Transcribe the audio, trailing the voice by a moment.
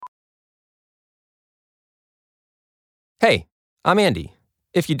Hey, I'm Andy.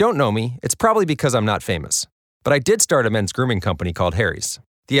 If you don't know me, it's probably because I'm not famous. But I did start a men's grooming company called Harry's.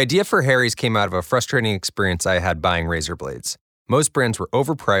 The idea for Harry's came out of a frustrating experience I had buying razor blades. Most brands were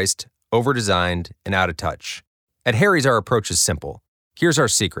overpriced, overdesigned, and out of touch. At Harry's, our approach is simple. Here's our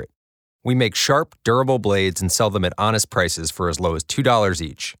secret. We make sharp, durable blades and sell them at honest prices for as low as $2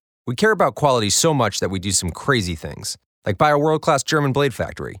 each. We care about quality so much that we do some crazy things, like buy a world-class German blade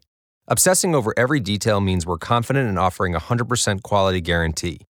factory. Obsessing over every detail means we're confident in offering a 100% quality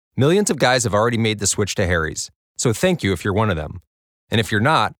guarantee. Millions of guys have already made the switch to Harry's, so thank you if you're one of them. And if you're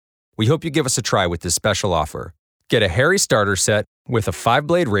not, we hope you give us a try with this special offer. Get a Harry starter set with a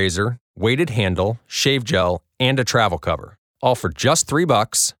 5-blade razor, weighted handle, shave gel, and a travel cover, all for just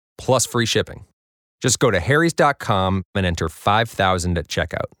 $3 plus free shipping. Just go to harrys.com and enter 5000 at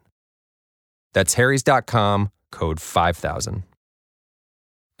checkout. That's harrys.com, code 5000.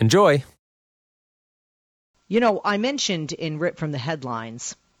 Enjoy. You know, I mentioned in Rip from the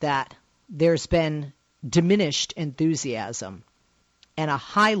Headlines that there's been diminished enthusiasm and a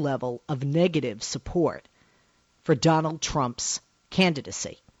high level of negative support for Donald Trump's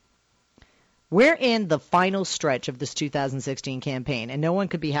candidacy. We're in the final stretch of this 2016 campaign, and no one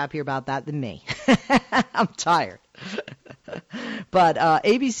could be happier about that than me. I'm tired. But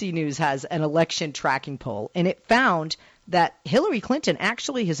ABC News has an election tracking poll, and it found that Hillary Clinton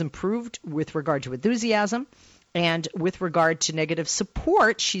actually has improved with regard to enthusiasm, and with regard to negative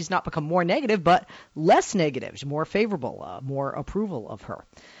support, she's not become more negative, but less negative, more favorable, more approval of her.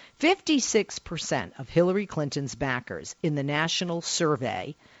 56% of Hillary Clinton's backers in the national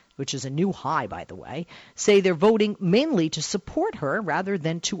survey, which is a new high, by the way, say they're voting mainly to support her rather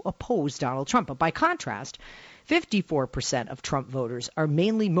than to oppose Donald Trump. But by contrast, 54% of Trump voters are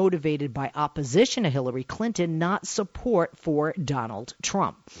mainly motivated by opposition to Hillary Clinton, not support for Donald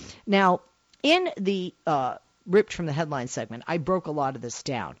Trump. Now, in the Ripped from the Headline segment, I broke a lot of this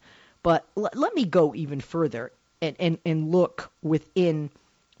down. But let me go even further and look within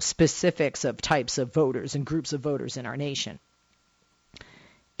specifics of types of voters and groups of voters in our nation.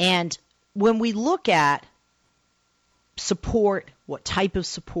 And when we look at support, what type of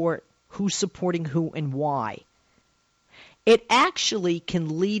support, who's supporting who and why, it actually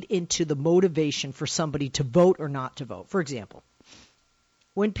can lead into the motivation for somebody to vote or not to vote. For example,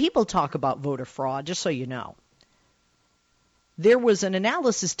 when people talk about voter fraud, just so you know, there was an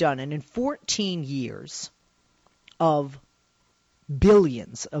analysis done, and in 14 years of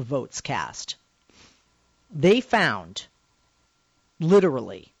billions of votes cast, they found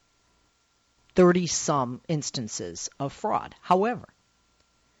literally 30-some instances of fraud. However,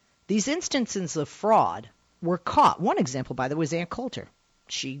 these instances of fraud were caught. One example, by the way, was Ann Coulter.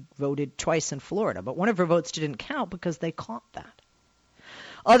 She voted twice in Florida, but one of her votes didn't count because they caught that.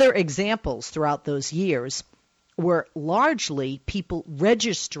 Other examples throughout those years were largely people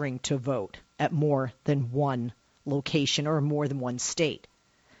registering to vote at more than one location or more than one state.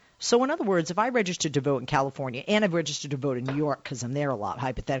 So in other words, if I registered to vote in California and I've registered to vote in New York because I'm there a lot,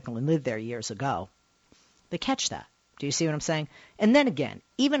 hypothetical, and lived there years ago, they catch that. Do you see what I'm saying? And then again,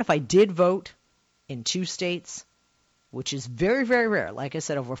 even if I did vote in 2 states, which is very, very rare, like I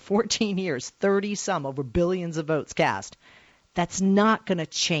said, over 14 years, 30-some, over billions of votes cast, that's not going to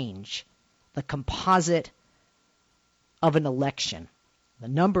change the composite of an election. The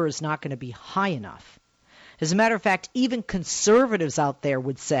number is not going to be high enough. As a matter of fact, even conservatives out there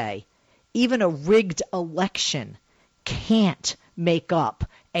would say even a rigged election can't make up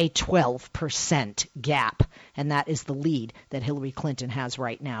a 12% gap, and that is the lead that Hillary Clinton has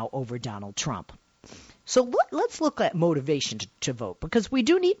right now over Donald Trump. So let's look at motivation to vote, because we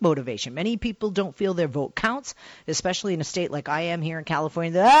do need motivation. Many people don't feel their vote counts, especially in a state like I am here in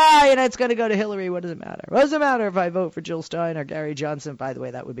California. It's going to go to Hillary. What does it matter? What does it matter if I vote for Jill Stein or Gary Johnson? By the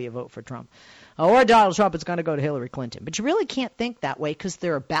way, that would be a vote for Trump. Or Donald Trump, it's going to go to Hillary Clinton. But you really can't think that way because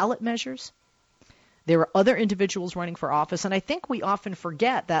there are ballot measures. There are other individuals running for office, and I think we often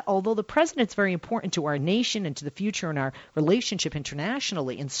forget that although the president's very important to our nation and to the future and our relationship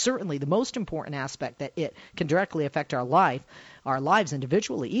internationally, and certainly the most important aspect that it can directly affect our lives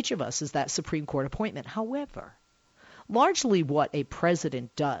individually, each of us, is that Supreme Court appointment. However, largely what a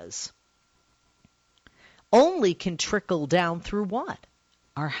president does only can trickle down through what?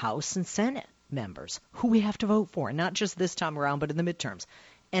 Our House and Senate members, who we have to vote for, not just this time around, but in the midterms.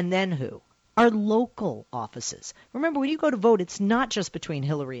 And then who? Our local offices. Remember, when you go to vote, it's not just between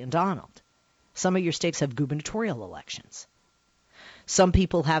Hillary and Donald. Some of your states have gubernatorial elections. Some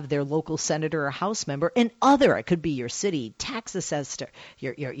people have their local senator or House member, and it could be your city tax assessor,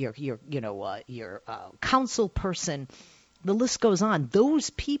 your council person, The list goes on. Those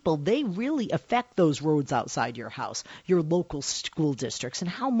people, they really affect those roads outside your house, your local school districts, and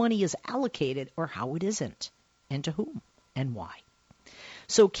how money is allocated or how it isn't, and to whom and why.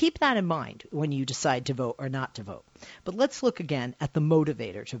 So keep that in mind when you decide to vote or not to vote. But let's look again at the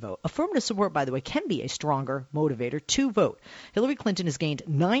motivator to vote. Affirmative support, by the way, can be a stronger motivator to vote. Hillary Clinton has gained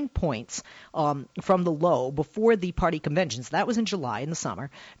 9 points from the low before the party conventions. That was in July in the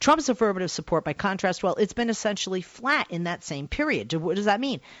summer. Trump's affirmative support, by contrast, well, it's been essentially flat in that same period. What does that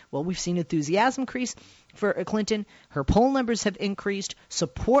mean? Well, we've seen enthusiasm increase for Clinton. Her poll numbers have increased.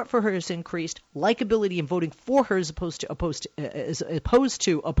 Support for her has increased. Likability in voting for her as opposed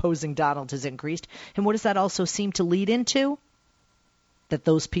to opposing Donald has increased. And what does that also seem to lead into? That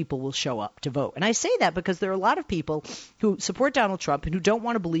those people will show up to vote. And I say that because there are a lot of people who support Donald Trump and who don't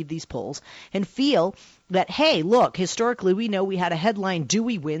want to believe these polls and feel that, hey, look, historically we know we had a headline,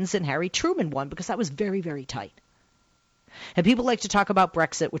 Dewey wins and Harry Truman won, because that was very, very tight. And people like to talk about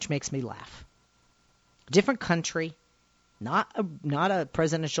Brexit, which makes me laugh. Different country, not a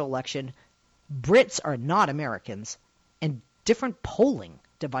presidential election. Brits are not Americans, and different polling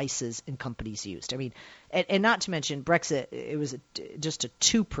devices and companies used. I mean, and not to mention Brexit, it was just a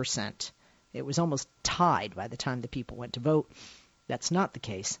 2%. It was almost tied by the time the people went to vote. That's not the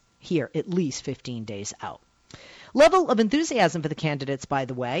case here, at least 15 days out. Level of enthusiasm for the candidates, by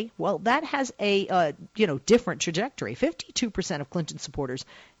the way, well, that has a different trajectory. 52% of Clinton supporters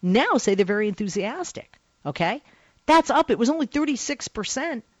now say they're very enthusiastic. Okay? That's up. It was only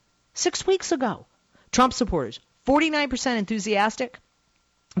 36% 6 weeks ago. Trump supporters, 49% enthusiastic.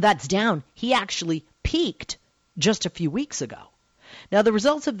 That's down. He actually peaked just a few weeks ago. Now, the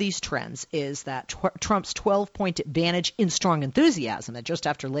results of these trends is that Trump's 12-point advantage in strong enthusiasm at just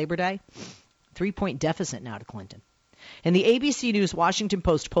after Labor Day, 3-point deficit now to Clinton. In the ABC News Washington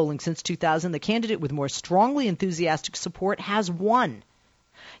Post polling since 2000, the candidate with more strongly enthusiastic support has won.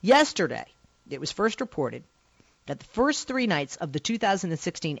 Yesterday, it was first reported that the first 3 nights of the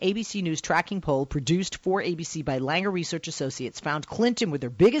 2016 ABC News tracking poll produced for ABC by Langer Research Associates found Clinton with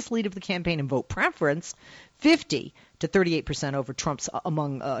their biggest lead of the campaign in vote preference, 50 to 38% over Trump's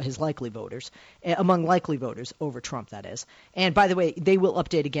among likely voters over Trump, that is. And by the way, they will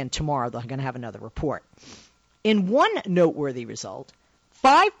update again tomorrow. They're going to have another report. In one noteworthy result,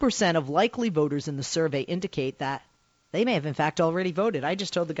 5% of likely voters in the survey indicate that they may have, in fact, already voted. I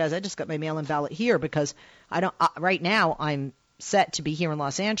just told the guys I just got my mail-in ballot here because right now I'm set to be here in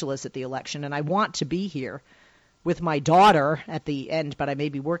Los Angeles at the election, and I want to be here with my daughter at the end, but I may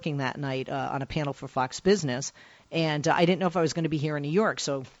be working that night on a panel for Fox Business, and I didn't know if I was going to be here in New York,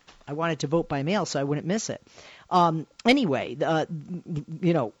 so I wanted to vote by mail so I wouldn't miss it. Anyway, the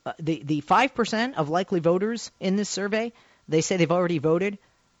 5% of likely voters in this survey, they say they've already voted.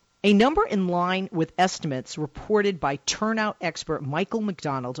 A number in line with estimates reported by turnout expert Michael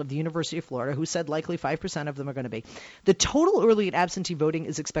McDonald of the University of Florida, who said likely 5% of them are going to be. The total early and absentee voting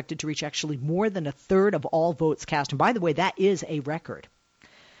is expected to reach actually more than a third of all votes cast. And by the way, that is a record.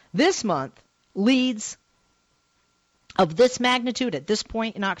 This month, leads of this magnitude at this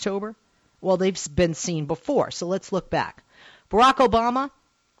point in October, well, they've been seen before. So let's look back. Barack Obama,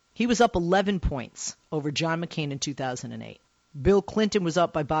 he was up 11 points over John McCain in 2008. Bill Clinton was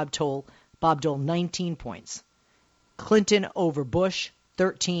up by Bob Dole 19 points. Clinton over Bush,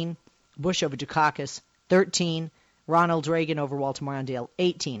 13. Bush over Dukakis, 13. Ronald Reagan over Walter Mondale,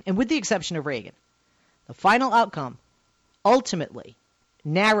 18. And with the exception of Reagan, the final outcome ultimately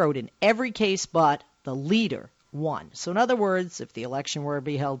narrowed in every case but the leader won. So in other words, if the election were to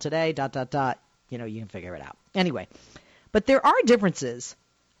be held today, you can figure it out. Anyway, but there are differences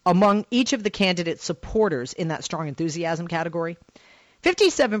among each of the candidates' supporters in that strong enthusiasm category.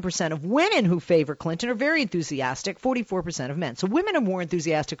 57% of women who favor Clinton are very enthusiastic, 44% of men. So women are more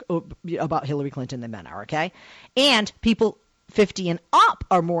enthusiastic about Hillary Clinton than men are, okay? And people 50 and up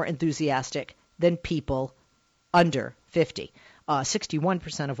are more enthusiastic than people under 50.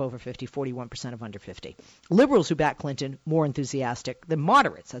 61% of over 50, 41% of under 50. Liberals who back Clinton, more enthusiastic than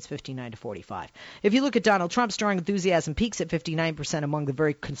moderates. That's 59 to 45. If you look at Donald Trump, strong enthusiasm peaks at 59% among the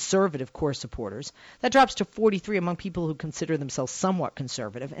very conservative core supporters. That drops to 43 among people who consider themselves somewhat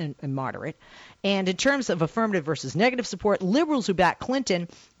conservative and moderate. And in terms of affirmative versus negative support, liberals who back Clinton,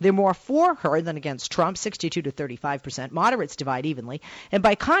 they're more for her than against Trump, 62 to 35%. Moderates divide evenly. And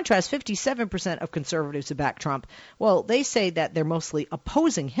by contrast, 57% of conservatives who back Trump, well, they say that they're mostly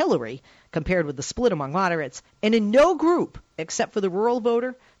opposing Hillary compared with the split among moderates. And in no group, except for the rural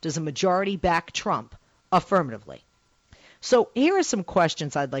voter, does a majority back Trump affirmatively. So here are some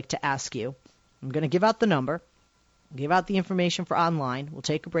questions I'd like to ask you. I'm going to give out the number, give out the information for online. We'll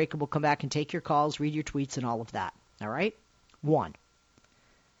take a break and we'll come back and take your calls, read your tweets, and all of that. All right? One,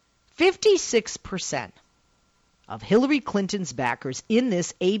 56% of Hillary Clinton's backers in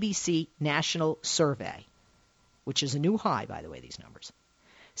this ABC national survey, which is a new high, by the way, these numbers,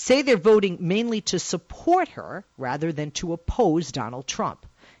 say they're voting mainly to support her rather than to oppose Donald Trump.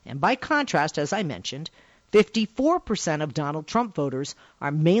 And by contrast, as I mentioned, 54% of Donald Trump voters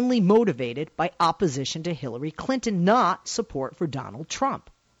are mainly motivated by opposition to Hillary Clinton, not support for Donald Trump.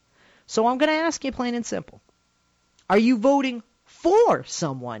 So I'm going to ask you plain and simple. Are you voting for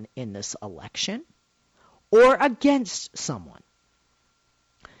someone in this election or against someone?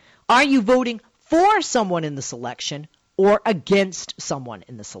 Are you voting for someone in this election or against someone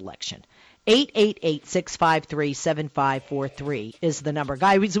in this election? 888-653-7543 is the number.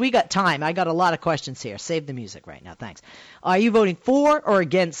 Guys, we got time. I got a lot of questions here. Save the music right now. Thanks. Are you voting for or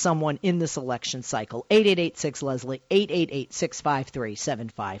against someone in this election cycle? 888-6-LESLIE,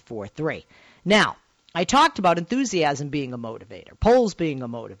 888-653-7543. Now, I talked about enthusiasm being a motivator, polls being a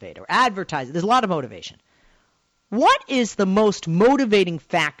motivator, advertising. There's a lot of motivation. What is the most motivating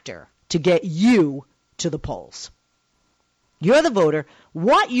factor to get you to the polls? You're the voter.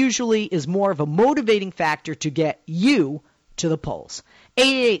 What usually is more of a motivating factor to get you to the polls?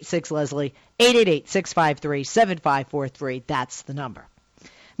 888-6-LESLIE, 888-653-7543. That's the number.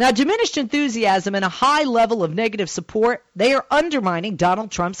 Now, diminished enthusiasm and a high level of negative support, they are undermining Donald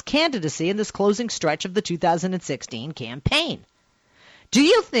Trump's candidacy in this closing stretch of the 2016 campaign. Do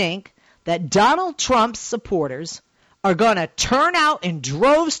you think that Donald Trump's supporters are going to turn out in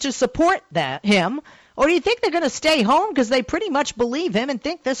droves to support him? Or do you think they're going to stay home because they pretty much believe him and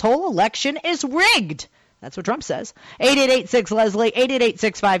think this whole election is rigged? That's what Trump says. 888-6-LESLIE,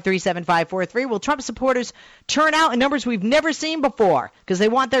 888-653-7543. Will Trump supporters turn out in numbers we've never seen before because they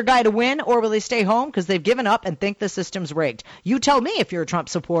want their guy to win, or will they stay home because they've given up and think the system's rigged? You tell me if you're a Trump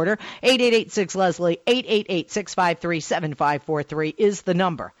supporter. 888-6-LESLIE, 888-653-7543 is the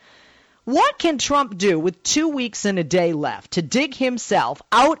number. What can Trump do with 2 weeks and a day left to dig himself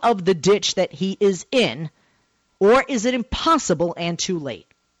out of the ditch that he is in, or is it impossible and too late?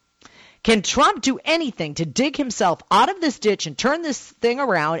 Can Trump do anything to dig himself out of this ditch and turn this thing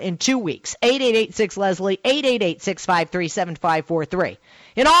around in 2 weeks? 888-6-LESLIE, 888-653-7543.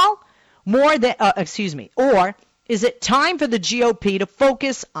 In all, or is it time for the GOP to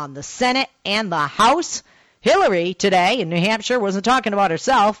focus on the Senate and the House? Hillary today in New Hampshire wasn't talking about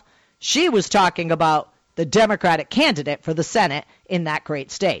herself. She was talking about the Democratic candidate for the Senate in that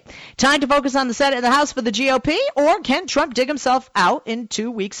great state. Time to focus on the Senate and the House for the GOP, or can Trump dig himself out in 2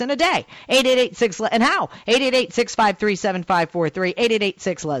 weeks and a day? 888-6, and how? 888-653-7543,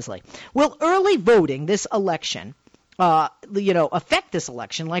 888-6-LESLIE. Will early voting this election, affect this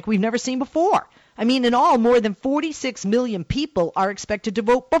election like we've never seen before? I mean, in all, more than 46 million people are expected to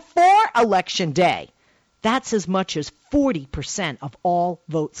vote before Election Day. That's as much as 40% of all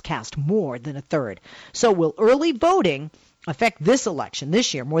votes cast, more than a third. So will early voting affect this election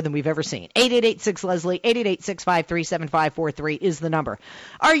this year more than we've ever seen? 888-6-LESLIE, 888-653-7543 is the number.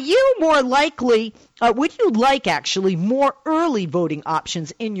 Are you more likely, would you like actually more early voting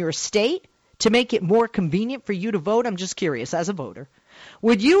options in your state to make it more convenient for you to vote? I'm just curious as a voter.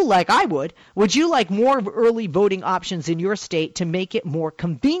 Would you like more early voting options in your state to make it more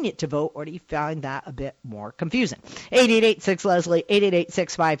convenient to vote, or do you find that a bit more confusing? 888-6-LESLIE,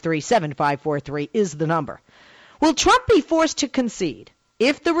 888-653-7543 is the number. Will Trump be forced to concede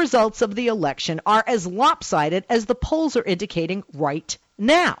if the results of the election are as lopsided as the polls are indicating right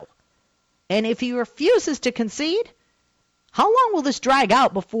now? And if he refuses to concede, how long will this drag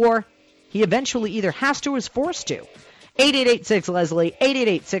out before he eventually either has to or is forced to? 888-6-LESLIE,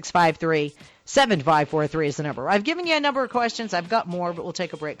 888-653-7543 is the number. I've given you a number of questions. I've got more, but we'll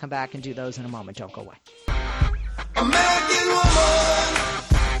take a break, come back, and do those in a moment. Don't go away. American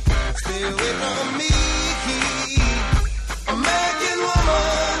woman, stay away from me. American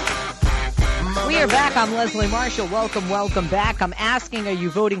woman. We are back. I'm Leslie Marshall. Welcome back. I'm asking, are you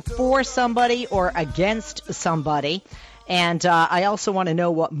voting for somebody or against somebody? And I also want to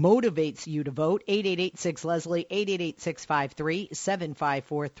know what motivates you to vote. 888-6-LESLIE,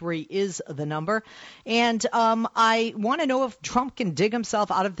 888-653-7543 is the number. And I want to know if Trump can dig himself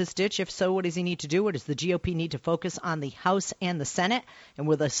out of this ditch. If so, what does he need to do? What does the GOP need to focus on the House and the Senate? And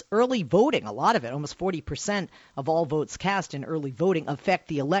with this early voting, a lot of it, almost 40% of all votes cast in early voting, affect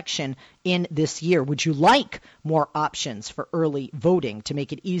the election in this year. Would you like more options for early voting to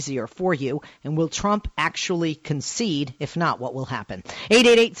make it easier for you? And will Trump actually concede? If not, what will happen?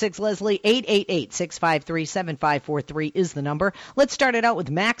 888-6-LESLIE, 888-653-7543 is the number. Let's start it out with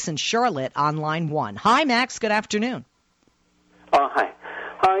Max in Charlotte on line 1. Hi, Max. Good afternoon. Hi.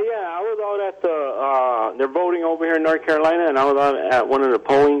 Yeah, I was out at they're voting over here in North Carolina, and I was out at one of the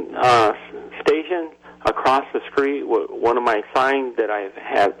polling stations across the street with one of my signs that I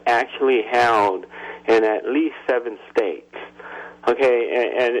have actually held in at least 7 states.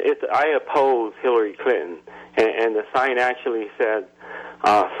 Okay, and I oppose Hillary Clinton, and the sign actually said,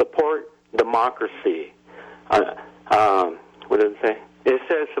 support democracy. What does it say? It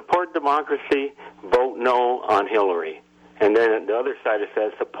says, support democracy, vote no on Hillary. And then at the other side it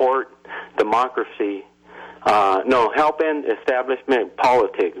says, support democracy, help end establishment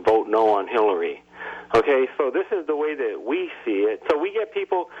politics, vote no on Hillary. Okay, so this is the way that we see it. So we get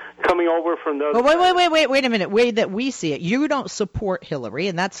people coming over from the other side. Wait a minute. Way that we see it. You don't support Hillary,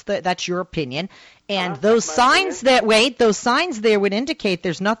 and that's your opinion. And those signs there would indicate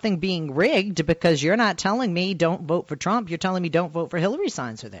there's nothing being rigged, because you're not telling me don't vote for Trump. You're telling me don't vote for Hillary.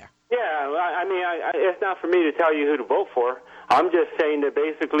 Signs are there. Yeah, I mean, it's not for me to tell you who to vote for. I'm just saying that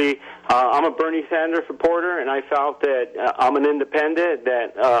basically I'm a Bernie Sanders supporter, and I felt that I'm an independent,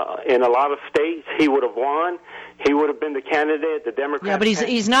 that in a lot of states he would have won. He would have been the candidate, the Democrat. Yeah, but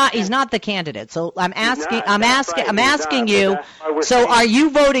he's not the candidate. So I'm asking you. So are you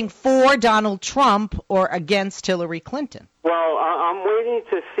voting for Donald Trump or against Hillary Clinton? Well, I'm waiting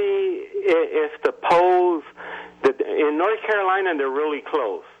to see if the polls in North Carolina, they're really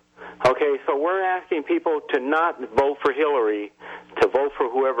close. Okay, so we're asking people to not vote for Hillary, to vote for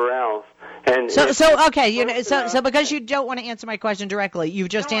whoever else. And so because you don't want to answer my question directly, you've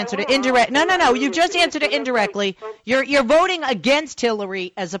just answered it indirectly. No, you've just answered it indirectly. You're voting against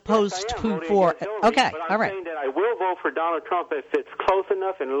Hillary as opposed to for. Okay, all right. I'm saying that I will vote for Donald Trump if it's close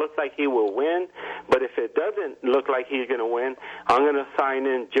enough and it looks like he will win. But if it doesn't look like he's going to win, I'm going to sign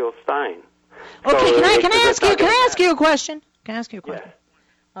in Jill Stein. Okay, so can I ask you a question? Can I ask you a question? Yes.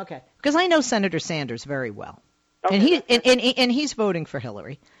 Okay, because I know Senator Sanders very well, okay. and he's voting for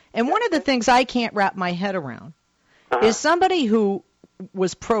Hillary. And one of the things I can't wrap my head around is somebody who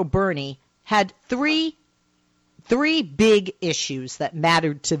was pro-Bernie had three big issues that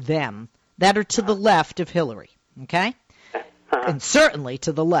mattered to them that are to the left of Hillary, okay, and certainly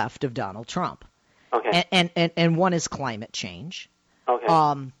to the left of Donald Trump. Okay. And one is climate change.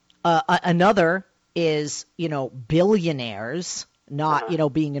 Okay. Another is billionaires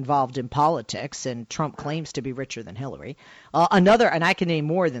not, being involved in politics, and Trump claims to be richer than Hillary. Another, and I can name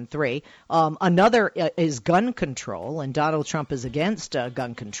more than 3, another is gun control, and Donald Trump is against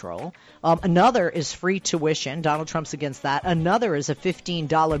gun control. Another is free tuition. Donald Trump's against that. Another is a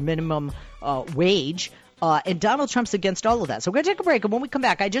 $15 minimum wage. And Donald Trump's against all of that. So we're going to take a break, and when we come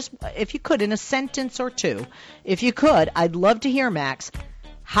back, if you could, in a sentence or two, if you could, I'd love to hear, Max,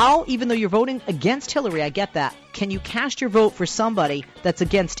 how, even though you're voting against Hillary, I get that, can you cast your vote for somebody that's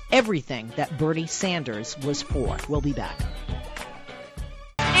against everything that Bernie Sanders was for? We'll be back.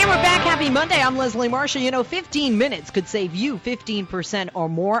 And we're back. Happy Monday. I'm Leslie Marshall. 15 minutes could save you 15% or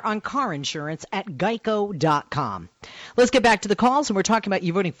more on car insurance at geico.com. Let's get back to the calls, and we're talking about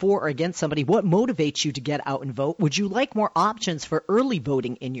you voting for or against somebody. What motivates you to get out and vote? Would you like more options for early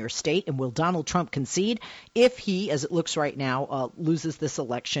voting in your state? And will Donald Trump concede if he, as it looks right now, loses this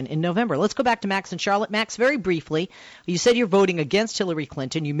election in November? Let's go back to Max in Charlotte. Max, very briefly, you said you're voting against Hillary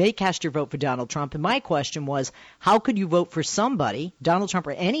Clinton. You may cast your vote for Donald Trump. And my question was, how could you vote for somebody, Donald Trump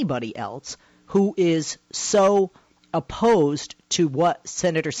or anybody else, who is so opposed to what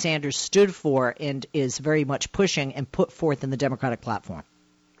Senator Sanders stood for and is very much pushing and put forth in the Democratic platform?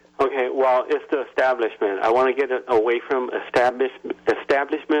 Okay, well, it's the establishment. I want to get it away from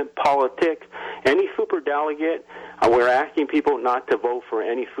establishment politics. Any superdelegate, we're asking people not to vote for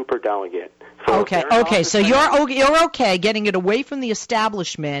any superdelegate. So okay. So you're okay getting it away from the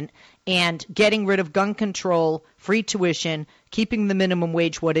establishment and getting rid of gun control, free tuition, keeping the minimum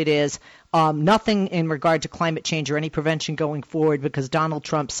wage what it is, nothing in regard to climate change or any prevention going forward because Donald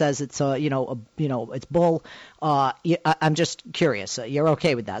Trump says it's it's bull. I'm just curious. You're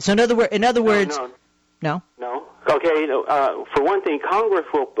okay with that? So in other words, no. Okay. For one thing, Congress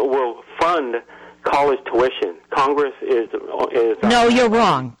will fund college tuition. Congress is No, you're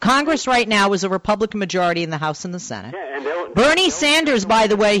wrong. Congress right now is a Republican majority in the House and the Senate. Yeah, and Bernie Sanders, by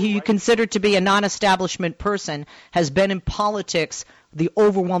the way, who you consider to be a non-establishment person, has been in politics the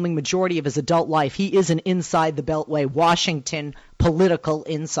overwhelming majority of his adult life. He is an inside the Beltway Washington political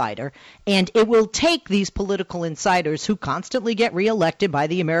insider, and it will take these political insiders who constantly get reelected by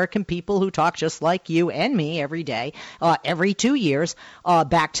the American people who talk just like you and me every day, every 2 years,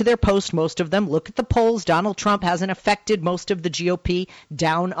 back to their post, most of them. Look at the polls. Donald Trump hasn't affected most of the GOP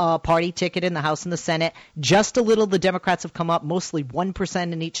down party ticket in the House and the Senate. Just a little. The Democrats have come up, mostly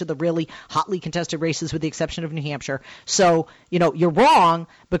 1% in each of the really hotly contested races with the exception of New Hampshire. So, you're wrong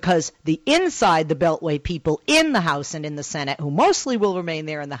because the inside the Beltway people in the House and in the Senate, who mostly will remain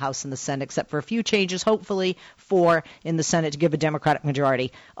there in the House and the Senate, except for a few changes, hopefully 4 in the Senate to give a Democratic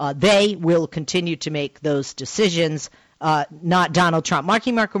majority, they will continue to make those decisions. Not Donald Trump. Mark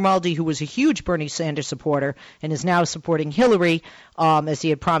Grimaldi, who was a huge Bernie Sanders supporter and is now supporting Hillary, as he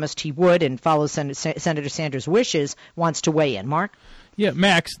had promised he would and follows Senator Sanders' wishes, wants to weigh in. Mark? Yeah,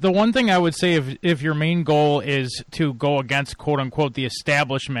 Max, the one thing I would say if your main goal is to go against, quote-unquote, the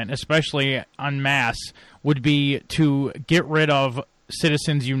establishment, especially en masse, would be to get rid of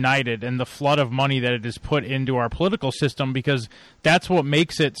Citizens United and the flood of money that it has put into our political system, because that's what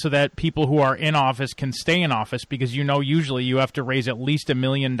makes it so that people who are in office can stay in office, because usually you have to raise at least $1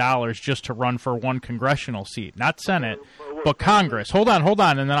 million just to run for one congressional seat, not Senate, but Congress. Hold on,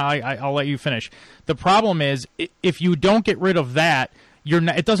 and then I'll let you finish. The problem is, if you don't get rid of that,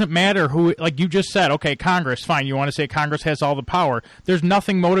 it doesn't matter who, like you just said, okay, Congress, fine, you want to say Congress has all the power. There's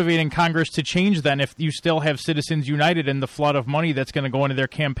nothing motivating Congress to change then if you still have Citizens United and the flood of money that's going to go into their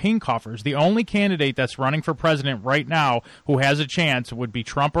campaign coffers. The only candidate that's running for president right now who has a chance would be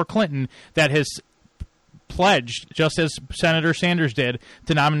Trump or Clinton, that has pledged, just as Senator Sanders did,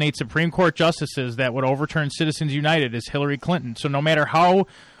 to nominate Supreme Court justices that would overturn Citizens United, is Hillary Clinton. So no matter how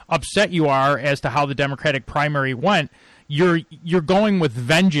upset you are as to how the Democratic primary went, you're going with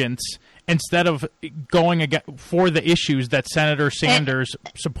vengeance instead of going for the issues that Senator Sanders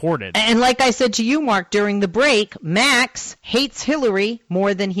supported. And like I said to you, Mark, during the break, Max hates Hillary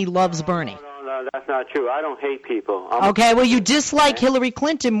more than he loves Bernie. No, that's not true. I don't hate people. Okay, well, you dislike Hillary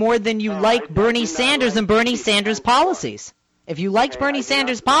Clinton more than you like Bernie Sanders and Bernie Sanders' policies. If you liked Bernie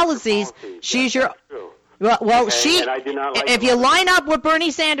Sanders' policies, she's your... Well, if you line up what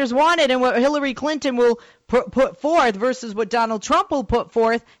Bernie Sanders wanted and what Hillary Clinton will put forth versus what Donald Trump will put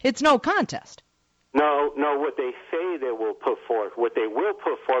forth, it's no contest. No, what they say they will put forth, what they will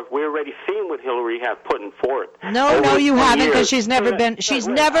put forth, we're already seeing what Hillary has put forth. No, you haven't, because she's never been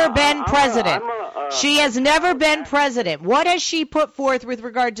president. She has never been president. What has she put forth with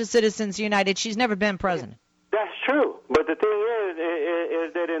regard to Citizens United? She's never been president. That's true, but the thing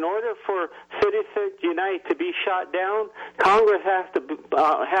is that in order for Citizens United to be shot down, Congress has to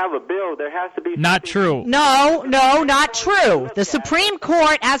have a bill. There has to be... Not true. No, not true. The Supreme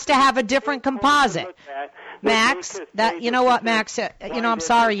Court has to have a different composite. Max, you know what, Max? I'm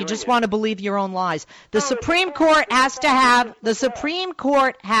sorry. You just want to believe your own lies. The Supreme Court has to have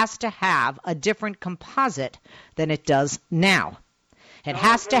a different composite than it does now. It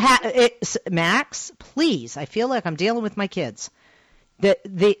has to have Max, please. I feel like I'm dealing with my kids.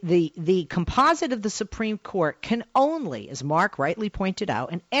 The composite of the Supreme Court can only, as Mark rightly pointed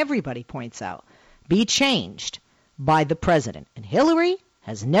out, and everybody points out, be changed by the president. And Hillary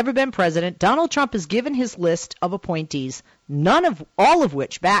has never been president. Donald Trump has given his list of appointees, all of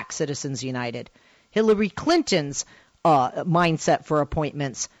which back Citizens United. Hillary Clinton's mindset for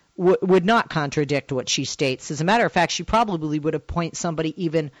appointments would not contradict what she states. As a matter of fact, she probably would appoint somebody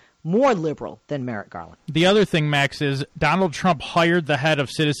even more liberal than Merrick Garland. The other thing, Max, is Donald Trump hired the head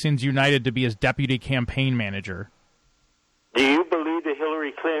of Citizens United to be his deputy campaign manager. Do you believe that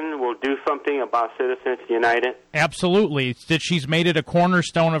Hillary Clinton will do something about Citizens United? Absolutely. That she's made it a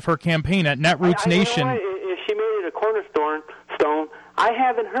cornerstone of her campaign at Netroots Nation. If she made it a cornerstone, I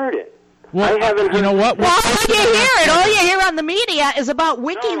haven't heard it. Well, you know what? Well, all you hear on the media is about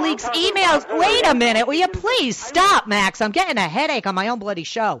WikiLeaks emails. Wait a minute. Will you please stop, Max? I'm getting a headache on my own bloody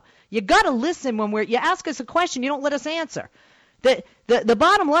show. You got to listen when you ask us a question. You don't let us answer. The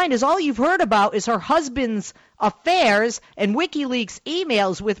bottom line is all you've heard about is her husband's affairs and WikiLeaks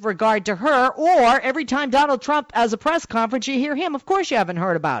emails with regard to her, or every time Donald Trump has a press conference, you hear him. Of course you haven't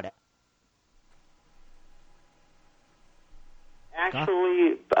heard about it.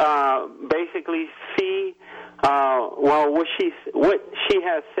 Actually, basically see what she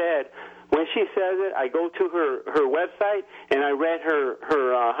has said. When she says it, I go to her website and I read her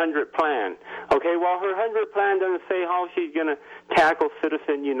 100 plan. Okay, well, her 100 plan doesn't say how she's going to tackle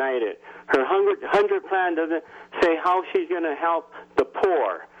Citizen United. Her 100 plan doesn't say how she's going to help the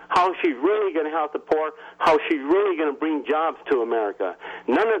poor, how she's really going to help the poor, how she's really going to bring jobs to America.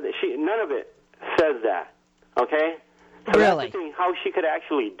 None of it says that. Okay. So really? That's the thing, how she could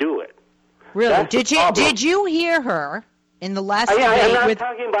actually do it. Really? Did you hear her in the last debate? I'm not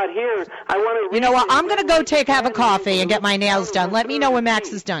talking about here. I want to. You know what? I'm going to go have a coffee and get my nails done. Let me know when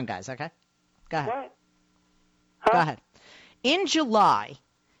Max is done, guys. Okay? Go ahead. What? Huh? Go ahead. In July,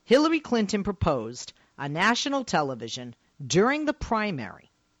 Hillary Clinton proposed on national television during the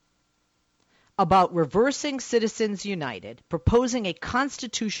primary about reversing Citizens United, proposing a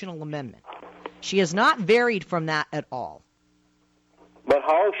constitutional amendment. She has not varied from that at all. But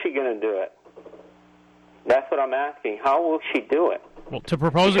how is she going to do it? That's what I'm asking. How will she do it? Well, to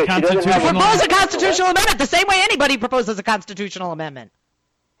propose a Because she doesn't have Propose a constitutional... constitutional amendment the same way anybody proposes a constitutional amendment.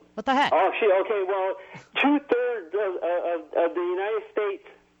 What the heck? Oh, okay. Well, 2/3 of the United States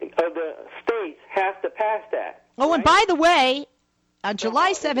have to pass that. Oh, and by the way, on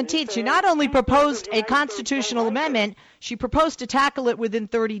July 17th, she not only proposed a constitutional amendment, she proposed to tackle it within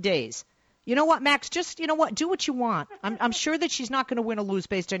 30 days. You know what, Max? Just, you know what? Do what you want. I'm sure that she's not going to win or lose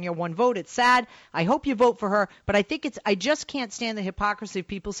based on your one vote. It's sad. I hope you vote for her. But I think I just can't stand the hypocrisy of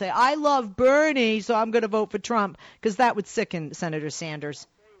people say, I love Bernie, so I'm going to vote for Trump, because that would sicken Senator Sanders.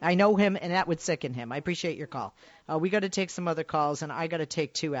 I know him, and that would sicken him. I appreciate your call. We got to take some other calls, and I got to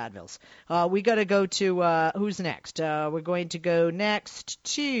take 2 Advils. We got to go to who's next? We're going to go next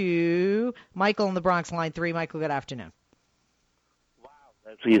to Michael in the Bronx, line 3. Michael, good afternoon.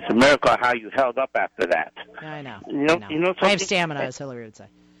 Leslie, it's a miracle how you held up after that. I know. You know I have stamina, as Hillary would say.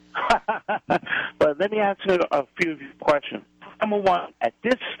 But let me answer a few of your questions. Number one, at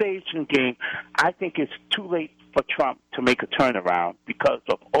this stage in the game, I think it's too late for Trump to make a turnaround because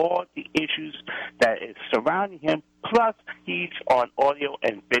of all the issues that is surrounding him. Plus, he's on audio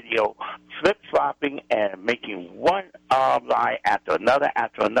and video flip-flopping and making one lie after another.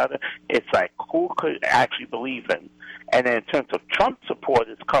 It's like, who could actually believe him? And then in terms of Trump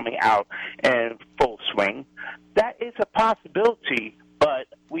supporters coming out in full swing, that is a possibility, but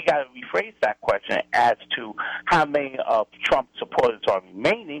we got to rephrase that question as to how many of Trump supporters are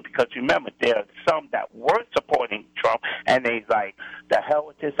remaining, because remember, there are some that were supporting Trump, and they like, the hell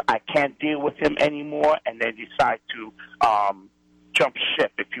with this, I can't deal with him anymore, and they decide to jump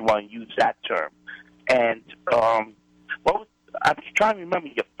ship, if you want to use that term. And I'm trying to remember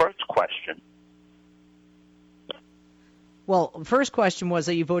your first question. Well, first question was,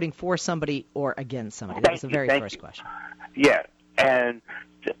 are you voting for somebody or against somebody? That was the very first question. Yeah, and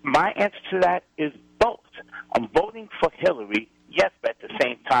my answer to that is both. I'm voting for Hillary, yes, but at the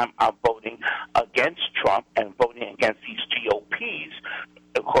same time I'm voting against Trump and voting against these GOPs,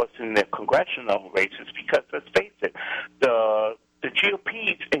 of course, in the congressional races, because let's face it, the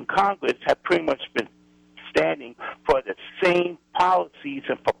GOPs in Congress have pretty much been standing for the same policies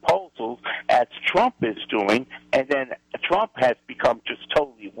and proposals as Trump is doing, and then Trump has become just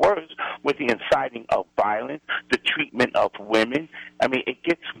totally worse with the inciting of violence, the treatment of women. I mean, it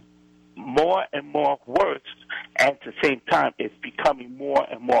gets more and more worse, and at the same time, it's becoming more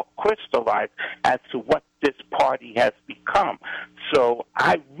and more crystallized as to what this party has become. So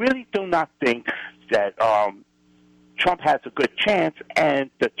I really do not think that Trump has a good chance, and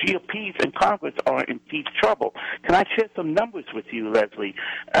the GOPs in Congress are in deep trouble. Can I share some numbers with you, Leslie,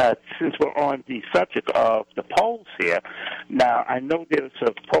 since we're on the subject of the polls here? Now, I know there's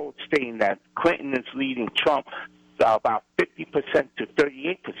a poll stating that Clinton is leading Trump about 50% to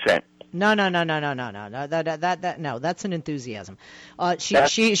 38%. No. That's an enthusiasm.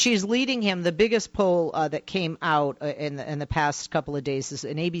 She's leading him. The biggest poll that came out in the past couple of days is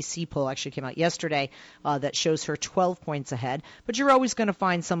an ABC poll. Actually, came out yesterday that shows her 12 points ahead. But you're always going to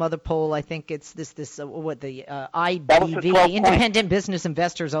find some other poll. I think it's the IBV, Independent Business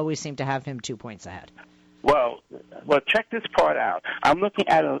Investors, always seem to have him 2 points ahead. Well, check this part out. I'm looking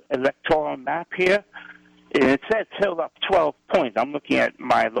at an electoral map here. It says Hill up 12 points. I'm looking at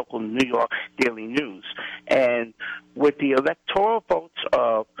my local New York Daily News. And with the electoral votes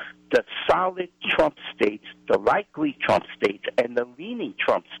of the solid Trump states, the likely Trump states, and the leaning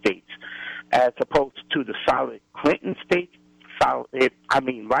Trump states, as opposed to the solid Clinton states,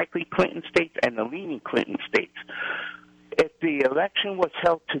 likely Clinton states and the leaning Clinton states. If the election was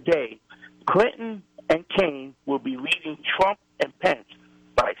held today, Clinton and Kaine will be leading Trump and Pence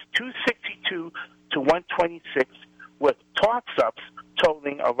by 262 to 126, with toss-ups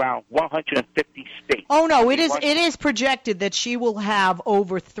totaling around 150 states. Oh no, it is projected that she will have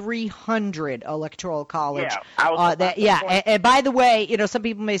over 300 electoral college. And by the way, some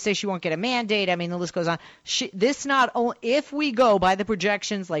people may say she won't get a mandate. I mean, the list goes on. If we go by the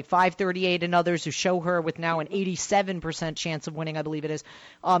projections like 538 and others who show her with now an 87% chance of winning, I believe it is.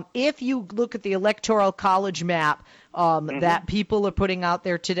 If you look at the electoral college map that people are putting out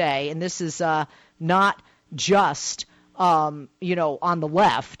there today, and this is not just on the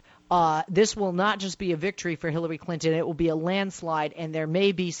left. This will not just be a victory for Hillary Clinton. It will be a landslide, and there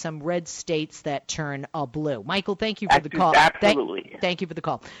may be some red states that turn blue. Michael, thank you for the call. Absolutely. Thank you for the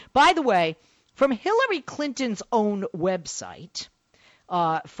call. By the way, from Hillary Clinton's own website,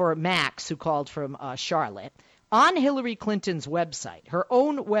 for Max, who called from Charlotte, on Hillary Clinton's website, her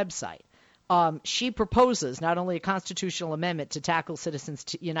own website, she proposes not only a constitutional amendment to tackle Citizens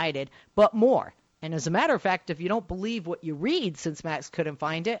United, but more. And as a matter of fact, if you don't believe what you read, since Max couldn't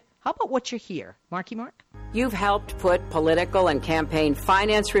find it, how about what you hear? Marky Mark? You've helped put political and campaign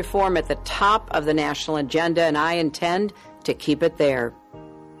finance reform at the top of the national agenda, and I intend to keep it there.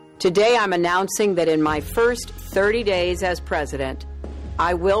 Today, I'm announcing that in my first 30 days as president,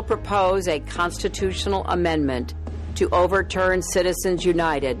 I will propose a constitutional amendment to overturn Citizens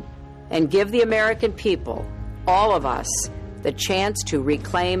United and give the American people, all of us, the chance to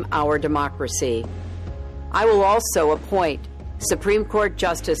reclaim our democracy. I will also appoint Supreme Court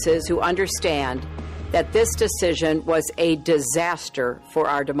justices who understand that this decision was a disaster for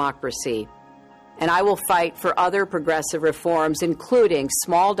our democracy. And I will fight for other progressive reforms, including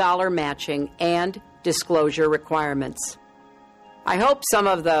small dollar matching and disclosure requirements. I hope some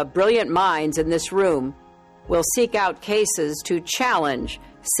of the brilliant minds in this room will seek out cases to challenge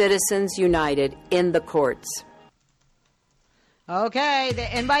Citizens United in the courts. Okay,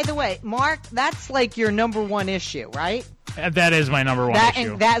 and by the way, Mark, that's like your number one issue, right? That is my number one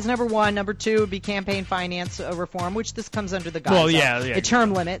issue. And that's number one. Number two would be campaign finance reform, which this comes under the guise of. The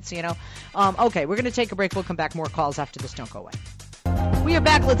term limits, Okay, we're going to take a break. We'll come back. More calls after this. Don't go away. We are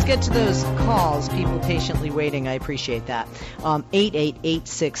back. Let's get to those calls. People patiently waiting. I appreciate that.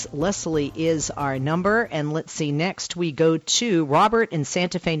 8886 Leslie is our number. And let's see. Next, we go to Robert in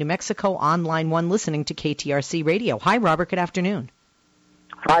Santa Fe, New Mexico, on line 1, listening to KTRC Radio. Hi, Robert. Good afternoon.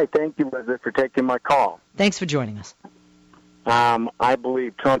 Hi. Thank you, Leslie, for taking my call. Thanks for joining us. I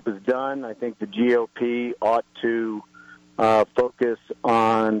believe Trump is done. I think the GOP ought to focus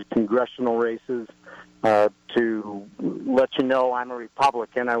on congressional races. To let you know, I'm a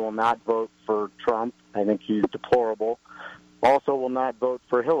Republican. I will not vote for Trump. I think he's deplorable. Also will not vote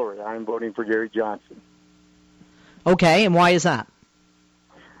for Hillary. I'm voting for Gary Johnson. Okay, and why is that?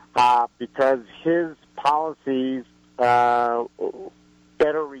 Because his policies better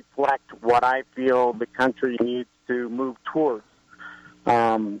reflect what I feel the country needs to move towards.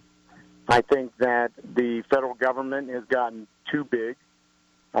 I think that the federal government has gotten too big.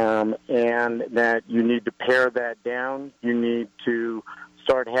 And that you need to pare that down. You need to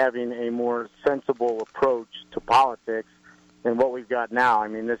start having a more sensible approach to politics than what we've got now. I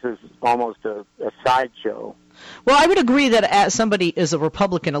mean, this is almost a sideshow. Well, I would agree that as somebody is a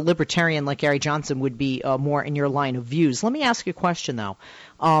Republican, a libertarian like Gary Johnson would be more in your line of views. Let me ask you a question, though.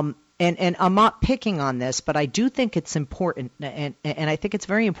 And I'm not picking on this, but I do think it's important, and I think it's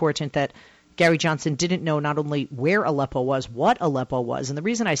very important that Gary Johnson didn't know not only where Aleppo was, what Aleppo was. And the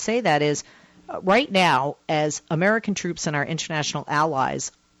reason I say that is right now, as American troops and our international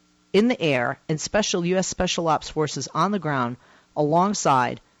allies in the air and U.S. Special Ops forces on the ground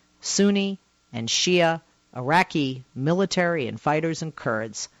alongside Sunni and Shia, Iraqi military and fighters and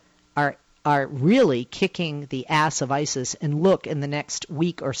Kurds are really kicking the ass of ISIS and look in the next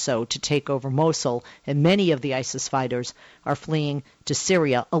week or so to take over Mosul, and many of the ISIS fighters are fleeing to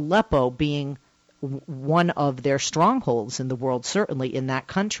Syria, Aleppo being one of their strongholds in the world, certainly in that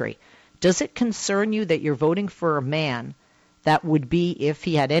country. Does it concern you that you're voting for a man that would be, if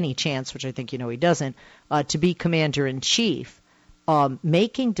he had any chance, which I think he doesn't, to be commander-in-chief,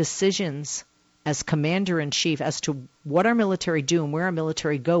 making decisions as commander-in-chief as to what our military do and where our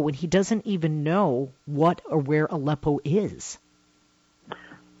military go when he doesn't even know what or where Aleppo is?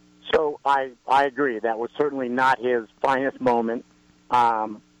 So I agree. That was certainly not his finest moment. I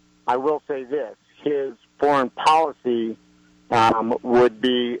will say this. His foreign policy would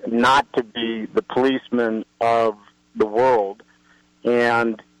be not to be the policeman of the world,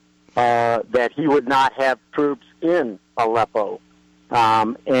 and that he would not have troops in Aleppo.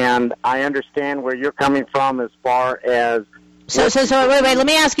 And I understand where you're coming from as far as... So wait, let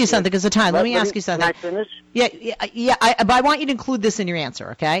me ask you something, because of time. Let me ask you something. Can I finish? Yeah, but I want you to include this in your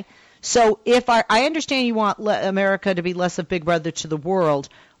answer, okay? So if I understand you want America to be less of Big Brother to the world,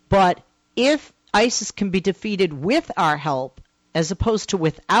 but if ISIS can be defeated with our help as opposed to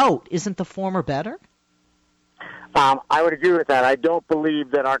without, isn't the former better? I would agree with that. I don't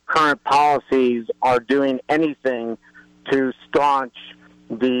believe that our current policies are doing anything to staunch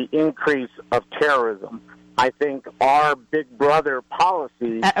the increase of terrorism. I think our Big Brother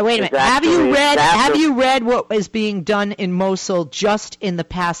policy. Wait a minute. Have you read what is being done in Mosul just in the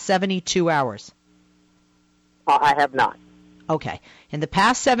past 72 hours? I have not. Okay. In the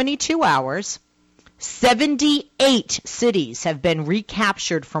past 72 hours, 78 cities have been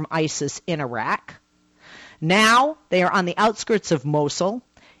recaptured from ISIS in Iraq. Now they are on the outskirts of Mosul.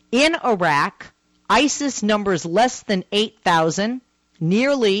 In Iraq, ISIS numbers less than 8,000.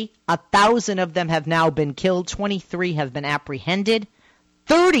 Nearly 1,000 of them have now been killed. 23 have been apprehended.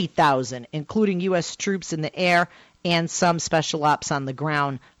 30,000, including U.S. troops in the air and some special ops on the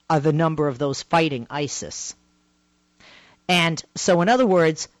ground, are the number of those fighting ISIS. And so, in other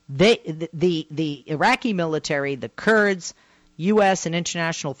words, the Iraqi military, the Kurds, U.S. and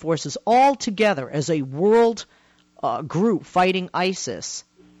international forces all together as a world group fighting ISIS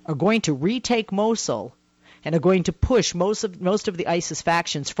are going to retake Mosul and are going to push most of the ISIS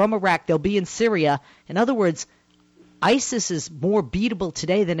factions from Iraq. They'll be in Syria. In other words, ISIS is more beatable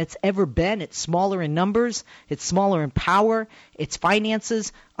today than it's ever been. It's smaller in numbers. It's smaller in power. Its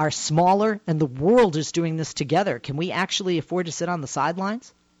finances are smaller, and the world is doing this together. Can we actually afford to sit on the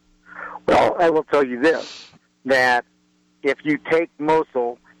sidelines? Well, I will tell you this, that if you take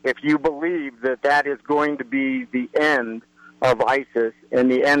Mosul, if you believe that that is going to be the end of ISIS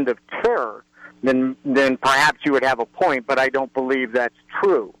and the end of terror, then perhaps you would have a point, but I don't believe that's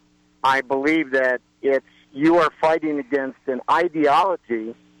true. I believe that you are fighting against an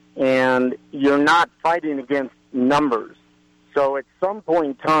ideology, and you're not fighting against numbers. So at some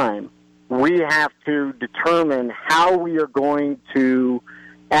point in time, we have to determine how we are going to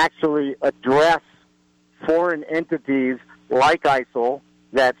actually address foreign entities like ISIL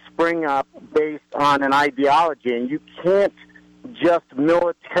that spring up based on an ideology. And you can't just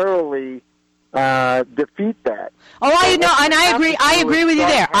militarily defeat that. Oh, I know, and I agree with you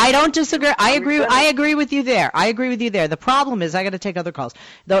there. I don't disagree. I agree with you there. The problem is, I got to take other calls.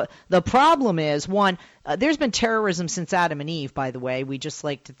 The problem is, one, there's been terrorism since Adam and Eve, by the way. We just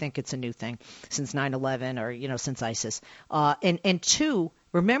like to think it's a new thing, since 9/11 or since ISIS. And two,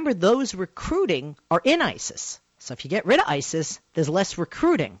 remember, those recruiting are in ISIS. So if you get rid of ISIS, there's less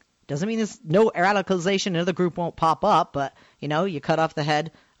recruiting. Doesn't mean there's no radicalization. Another group won't pop up, but you cut off the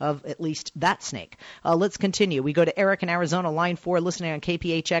head of at least that snake. Let's continue. We go to Eric in Arizona, line 4, listening on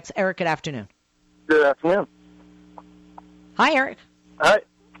KPHX. Eric, good afternoon. Good afternoon. Hi, Eric. Hi.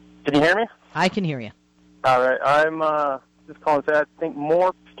 Can you hear me? I can hear you. All right. I'm just calling to say I think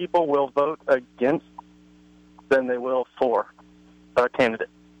more people will vote against than they will for a candidate.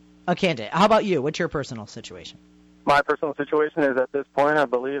 A candidate. How about you? What's your personal situation? My personal situation is, at this point, I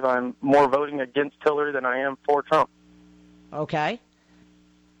believe I'm more voting against Hillary than I am for Trump. Okay.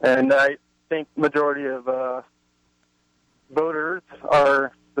 And I think majority of voters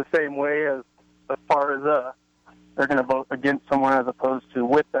are the same way as far as they're going to vote against someone as opposed to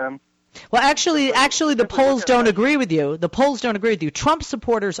with them. Well, actually, the polls don't agree with you. The polls don't agree with you. Trump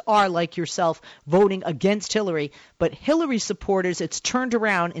supporters are, like yourself, voting against Hillary, but Hillary supporters, it's turned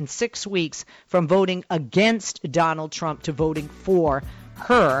around in 6 weeks from voting against Donald Trump to voting for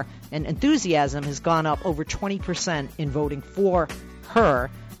her, and enthusiasm has gone up over 20% in voting for her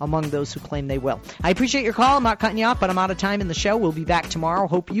among those who claim they will. I appreciate your call. I'm not cutting you off, but I'm out of time in the show. We'll be back tomorrow.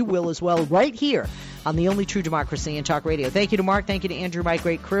 Hope you will as well, right here on the only true democracy in talk radio. Thank you to Mark. Thank you to Andrew, my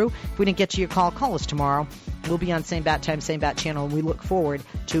great crew. If we didn't get to your call, call us tomorrow. We'll be on same bat time, same bat channel, and we look forward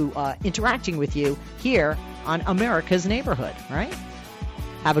to interacting with you here on America's Neighborhood, all right?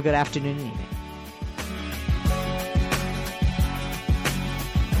 Have a good afternoon and evening.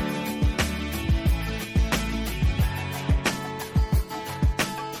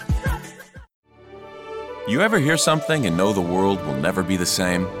 You ever hear something and know the world will never be the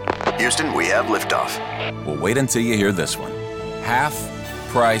same? Houston, we have liftoff. Well, wait until you hear this one. Half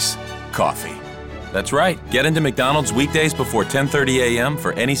price coffee. That's right. Get into McDonald's weekdays before 10:30 a.m.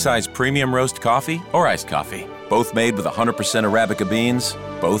 for any size premium roast coffee or iced coffee. Both made with 100% Arabica beans,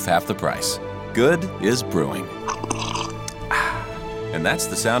 both half the price. Good is brewing. And that's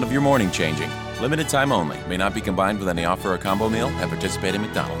the sound of your morning changing. Limited time only. May not be combined with any offer or combo meal at participating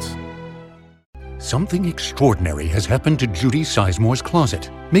McDonald's. Something extraordinary has happened to Judy Sizemore's closet,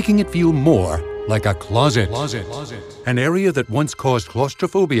 making it feel more like a closet. An area that once caused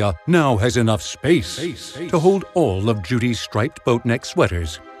claustrophobia now has enough space to hold all of Judy's striped boat neck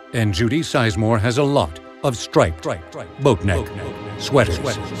sweaters. And Judy Sizemore has a lot of striped boat neck sweaters.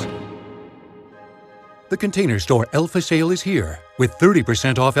 The Container Store Elfa sale is here with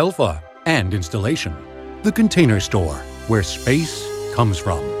 30% off Elfa and installation. The Container Store, where space comes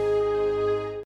from.